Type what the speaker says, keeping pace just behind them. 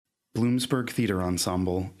Bloomsburg Theater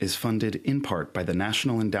Ensemble is funded in part by the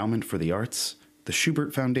National Endowment for the Arts, the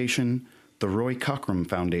Schubert Foundation, the Roy Cockrum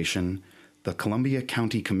Foundation, the Columbia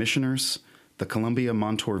County Commissioners, the Columbia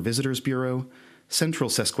Montour Visitors Bureau, Central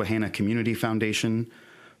Susquehanna Community Foundation,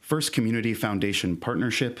 First Community Foundation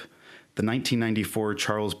Partnership, the 1994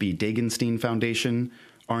 Charles B. Dagenstein Foundation,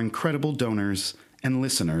 our incredible donors, and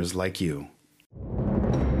listeners like you.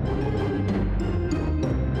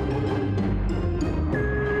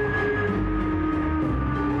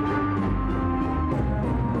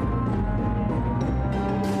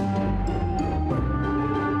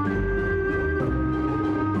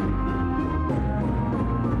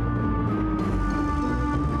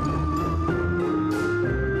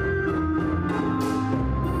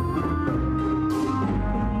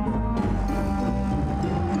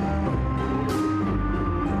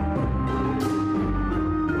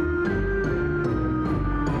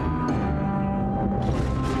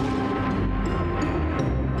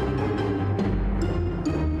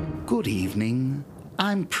 Good evening.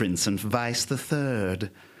 I'm Prince and Vice III.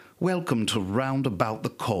 Welcome to Roundabout the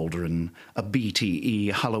Cauldron, a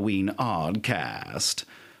BTE Halloween oddcast.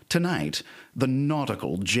 Tonight, the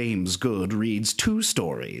nautical James Good reads two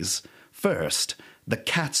stories. First, The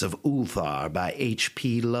Cats of Ulthar by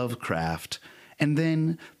H.P. Lovecraft, and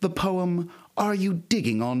then the poem Are You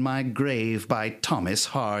Digging on My Grave by Thomas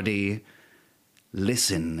Hardy.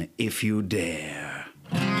 Listen if you dare.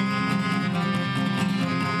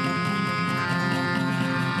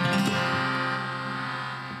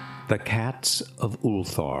 The Cats of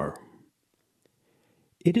Ulthar.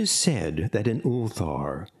 It is said that in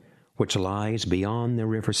Ulthar, which lies beyond the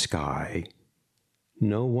river Sky,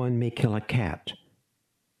 no one may kill a cat,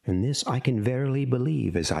 and this I can verily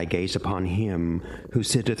believe as I gaze upon him who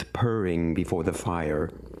sitteth purring before the fire.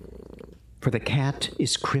 For the cat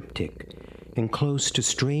is cryptic and close to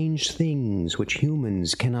strange things which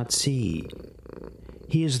humans cannot see.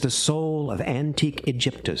 He is the soul of antique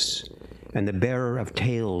Egyptus, and the bearer of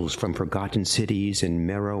tales from forgotten cities in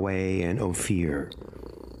Meroe and Ophir.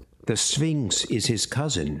 The Sphinx is his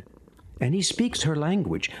cousin, and he speaks her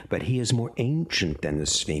language, but he is more ancient than the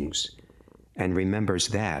Sphinx, and remembers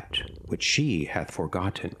that which she hath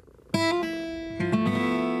forgotten.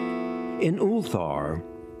 In Ulthar,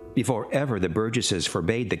 before ever the burgesses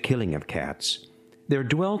forbade the killing of cats, there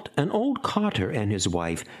dwelt an old cotter and his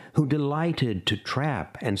wife who delighted to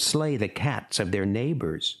trap and slay the cats of their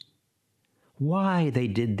neighbors. Why they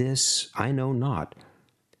did this, I know not,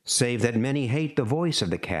 save that many hate the voice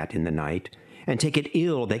of the cat in the night, and take it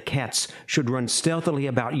ill that cats should run stealthily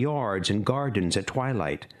about yards and gardens at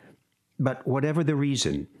twilight. But whatever the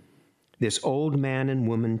reason, this old man and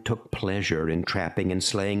woman took pleasure in trapping and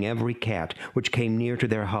slaying every cat which came near to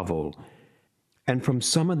their hovel, and from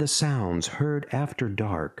some of the sounds heard after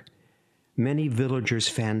dark, many villagers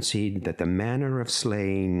fancied that the manner of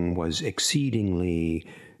slaying was exceedingly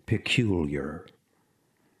peculiar.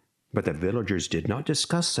 But the villagers did not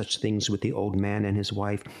discuss such things with the old man and his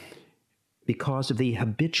wife because of the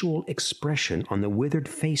habitual expression on the withered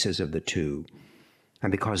faces of the two,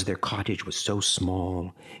 and because their cottage was so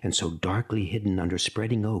small and so darkly hidden under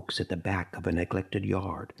spreading oaks at the back of a neglected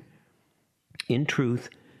yard. In truth,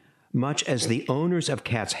 much as the owners of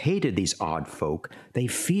cats hated these odd folk, they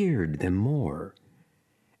feared them more,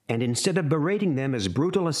 and instead of berating them as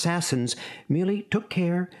brutal assassins, merely took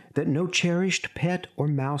care that no cherished pet or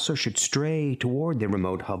mouser should stray toward their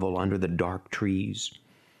remote hovel under the dark trees.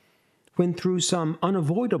 When through some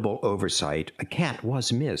unavoidable oversight a cat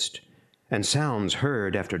was missed, and sounds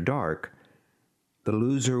heard after dark, the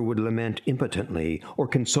loser would lament impotently, or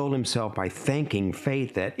console himself by thanking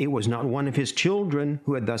fate that it was not one of his children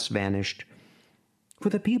who had thus vanished. For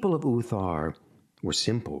the people of Ulthar were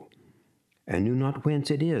simple, and knew not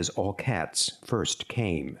whence it is all cats first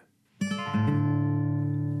came.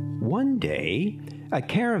 One day, a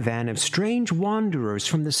caravan of strange wanderers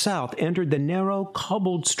from the south entered the narrow,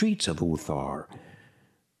 cobbled streets of Ulthar.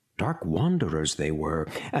 Dark wanderers they were,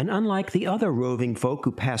 and unlike the other roving folk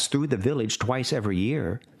who passed through the village twice every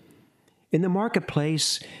year. In the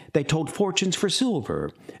marketplace, they told fortunes for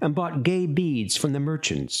silver and bought gay beads from the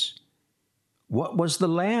merchants. What was the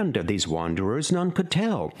land of these wanderers, none could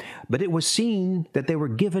tell, but it was seen that they were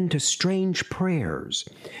given to strange prayers,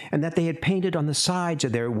 and that they had painted on the sides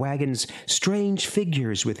of their wagons strange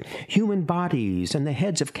figures with human bodies and the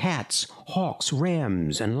heads of cats, hawks,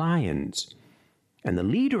 rams, and lions. And the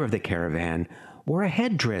leader of the caravan wore a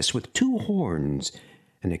headdress with two horns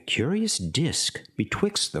and a curious disk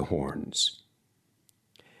betwixt the horns.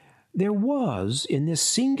 There was in this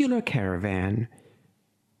singular caravan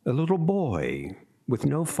a little boy with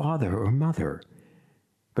no father or mother,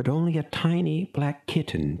 but only a tiny black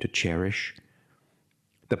kitten to cherish.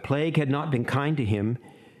 The plague had not been kind to him,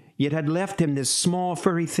 yet had left him this small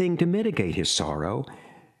furry thing to mitigate his sorrow,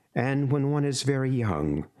 and when one is very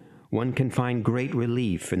young, one can find great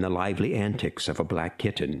relief in the lively antics of a black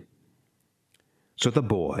kitten. So the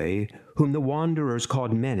boy, whom the wanderers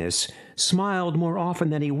called Menace, smiled more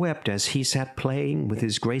often than he wept as he sat playing with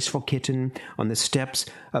his graceful kitten on the steps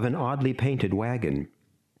of an oddly painted wagon.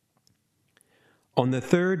 On the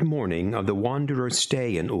third morning of the wanderer's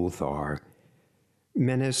stay in Ulthar,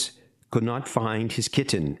 Menace could not find his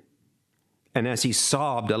kitten, and as he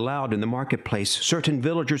sobbed aloud in the marketplace, certain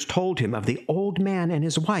villagers told him of the old man and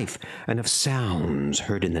his wife, and of sounds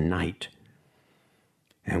heard in the night.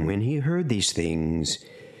 And when he heard these things,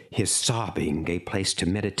 his sobbing gave place to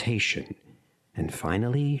meditation, and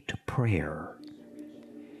finally to prayer.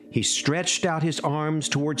 He stretched out his arms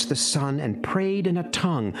towards the sun and prayed in a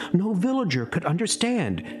tongue no villager could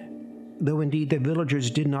understand, though indeed the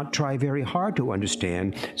villagers did not try very hard to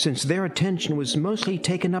understand, since their attention was mostly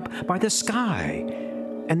taken up by the sky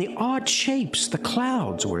and the odd shapes the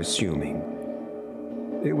clouds were assuming.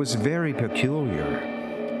 It was very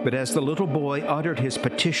peculiar, but as the little boy uttered his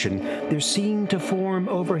petition, there seemed to form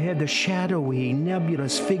overhead the shadowy,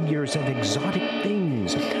 nebulous figures of exotic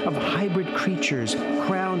things, of hybrid creatures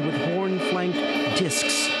crowned with horn-flanked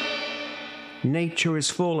discs. Nature is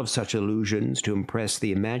full of such illusions to impress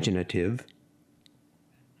the imaginative.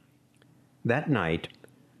 That night,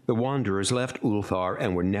 the wanderers left Ulthar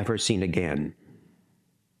and were never seen again.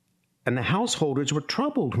 And the householders were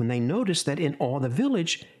troubled when they noticed that in all the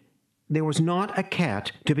village there was not a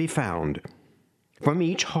cat to be found. From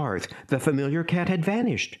each hearth the familiar cat had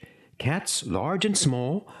vanished. Cats large and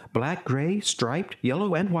small, black, gray, striped,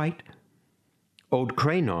 yellow, and white. Old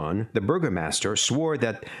Cranon, the burgomaster, swore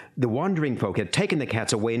that the wandering folk had taken the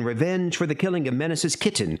cats away in revenge for the killing of Menace's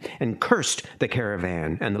kitten, and cursed the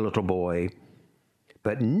caravan and the little boy.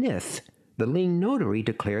 But Nith, the lean notary,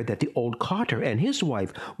 declared that the old cotter and his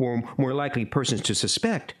wife were more likely persons to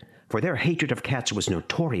suspect, for their hatred of cats was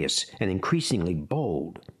notorious and increasingly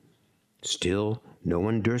bold. Still, no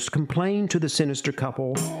one durst complain to the sinister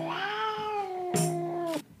couple.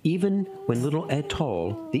 Even when little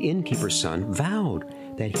Etol, the innkeeper's son, vowed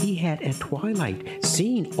that he had at twilight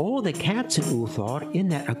seen all the cats in Ulthar in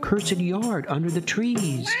that accursed yard under the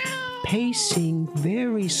trees, pacing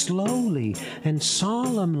very slowly and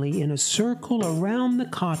solemnly in a circle around the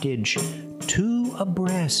cottage, two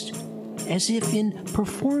abreast, as if in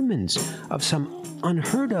performance of some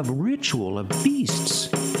unheard-of ritual of beasts.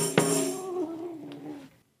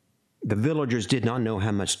 The villagers did not know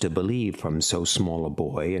how much to believe from so small a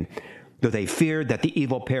boy, and though they feared that the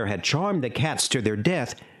evil pair had charmed the cats to their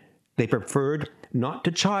death, they preferred not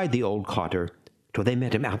to chide the old cotter till they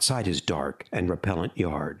met him outside his dark and repellent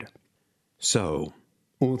yard. So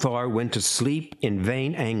Ulthar went to sleep in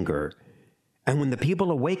vain anger, and when the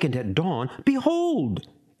people awakened at dawn, behold,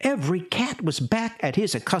 every cat was back at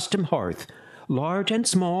his accustomed hearth, large and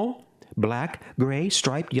small, black, gray,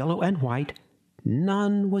 striped, yellow, and white.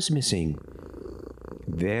 None was missing.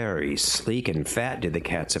 Very sleek and fat did the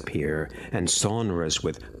cats appear, and sonorous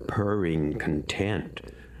with purring content.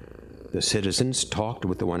 The citizens talked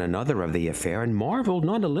with one another of the affair, and marveled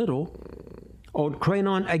not a little. Old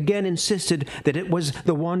Cranon again insisted that it was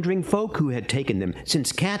the wandering folk who had taken them,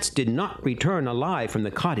 since cats did not return alive from the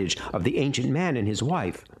cottage of the ancient man and his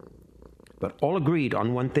wife. But all agreed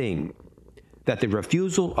on one thing, that the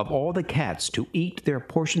refusal of all the cats to eat their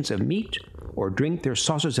portions of meat or drink their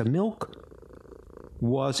saucers of milk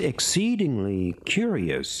was exceedingly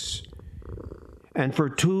curious. And for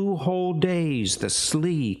 2 whole days the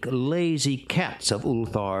sleek, lazy cats of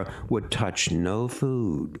Ulthar would touch no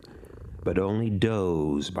food, but only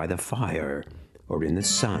doze by the fire or in the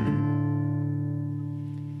sun.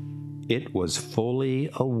 It was fully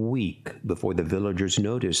a week before the villagers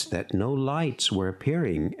noticed that no lights were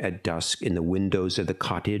appearing at dusk in the windows of the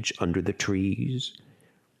cottage under the trees.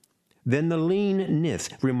 Then the lean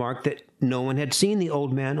Nith remarked that no one had seen the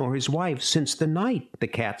old man or his wife since the night the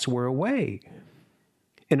cats were away.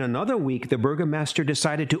 In another week, the burgomaster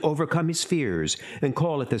decided to overcome his fears and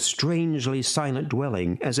call at the strangely silent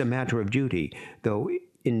dwelling as a matter of duty, though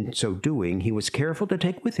in so doing he was careful to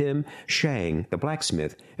take with him Shang, the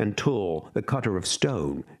blacksmith, and Tull, the cutter of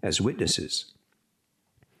stone, as witnesses.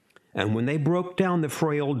 And when they broke down the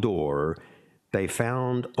frail door, they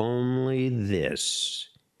found only this: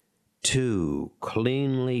 2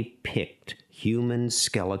 cleanly picked human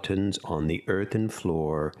skeletons on the earthen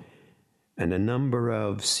floor, and a number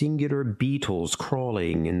of singular beetles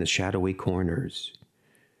crawling in the shadowy corners.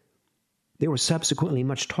 There was subsequently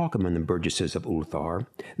much talk among the burgesses of Ulthar.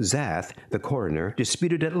 Zath, the coroner,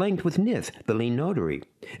 disputed at length with Nith, the lean notary,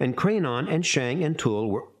 and Cranon and Shang and Tul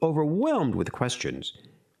were overwhelmed with questions.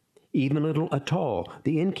 Even little Atal,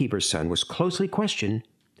 the innkeeper's son, was closely questioned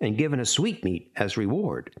and given a sweetmeat as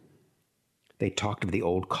reward. They talked of the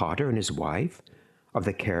old cotter and his wife, of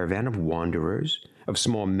the caravan of wanderers, of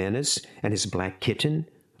small Menace and his black kitten,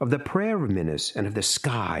 of the prayer of Menace and of the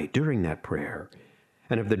sky during that prayer,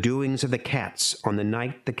 and of the doings of the cats on the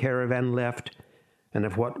night the caravan left, and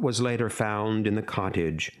of what was later found in the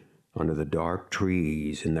cottage under the dark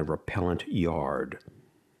trees in the repellent yard.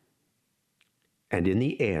 And in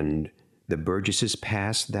the end, the burgesses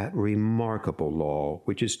passed that remarkable law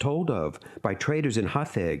which is told of by traders in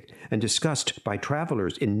Hatheg and discussed by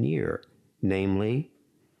travelers in Nir, namely,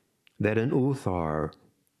 that in Ulthar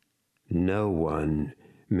no one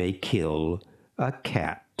may kill a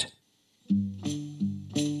cat.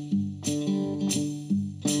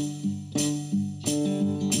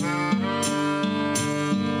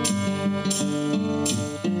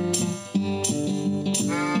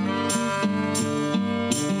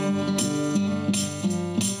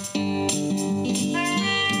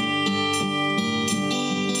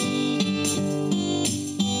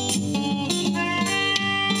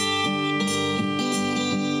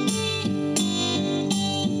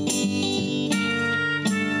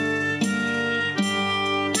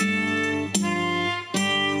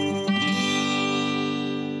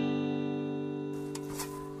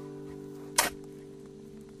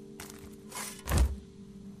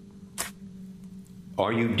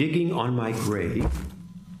 Are you digging on my grave?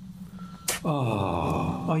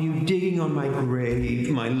 Ah, are you digging on my grave,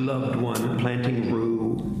 my loved one, planting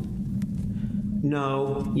rue?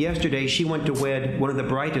 No, yesterday she went to wed one of the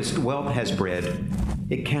brightest wealth has bred.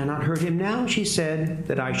 It cannot hurt him now, she said,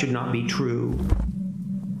 that I should not be true.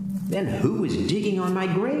 Then who is digging on my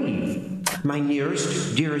grave? My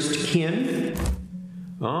nearest, dearest kin?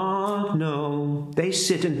 Ah, no, they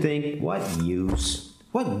sit and think, what use?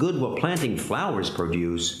 What good will planting flowers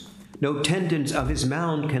produce? No tendons of his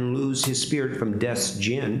mound can lose his spirit from death's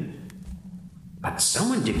gin. But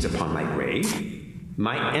someone digs upon my grave,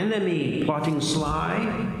 my enemy plotting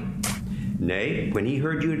sly. Nay, when he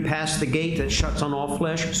heard you had passed the gate that shuts on all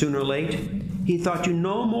flesh sooner or late, he thought you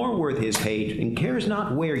no more worth his hate, and cares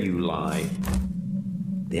not where you lie.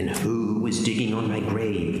 Then who is digging on my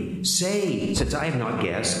grave? Say, since I have not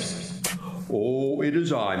guessed. Oh, it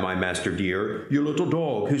is I, my master dear, your little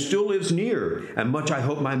dog, who still lives near, and much I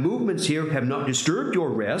hope my movements here have not disturbed your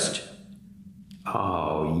rest.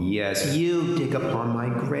 Oh, yes, you dig upon my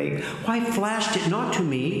grave. Why flashed it not to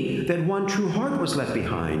me that one true heart was left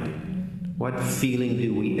behind? What feeling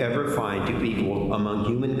do we ever find to equal among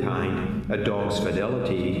humankind a dog's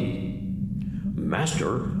fidelity?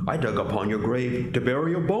 Master, I dug upon your grave to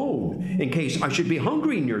bury a bone, in case I should be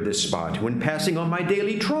hungry near this spot when passing on my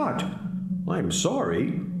daily trot. I'm sorry,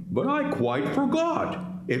 but I quite forgot.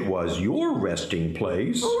 It was your resting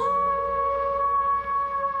place.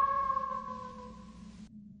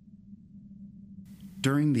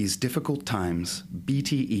 During these difficult times,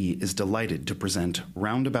 BTE is delighted to present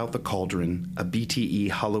Roundabout the Cauldron, a BTE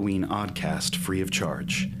Halloween oddcast free of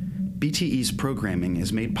charge. BTE's programming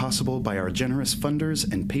is made possible by our generous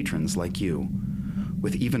funders and patrons like you.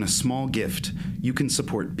 With even a small gift, you can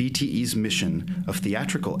support BTE's mission of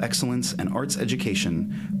theatrical excellence and arts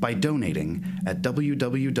education by donating at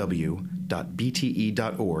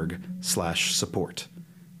www.bte.org/support.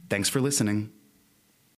 Thanks for listening.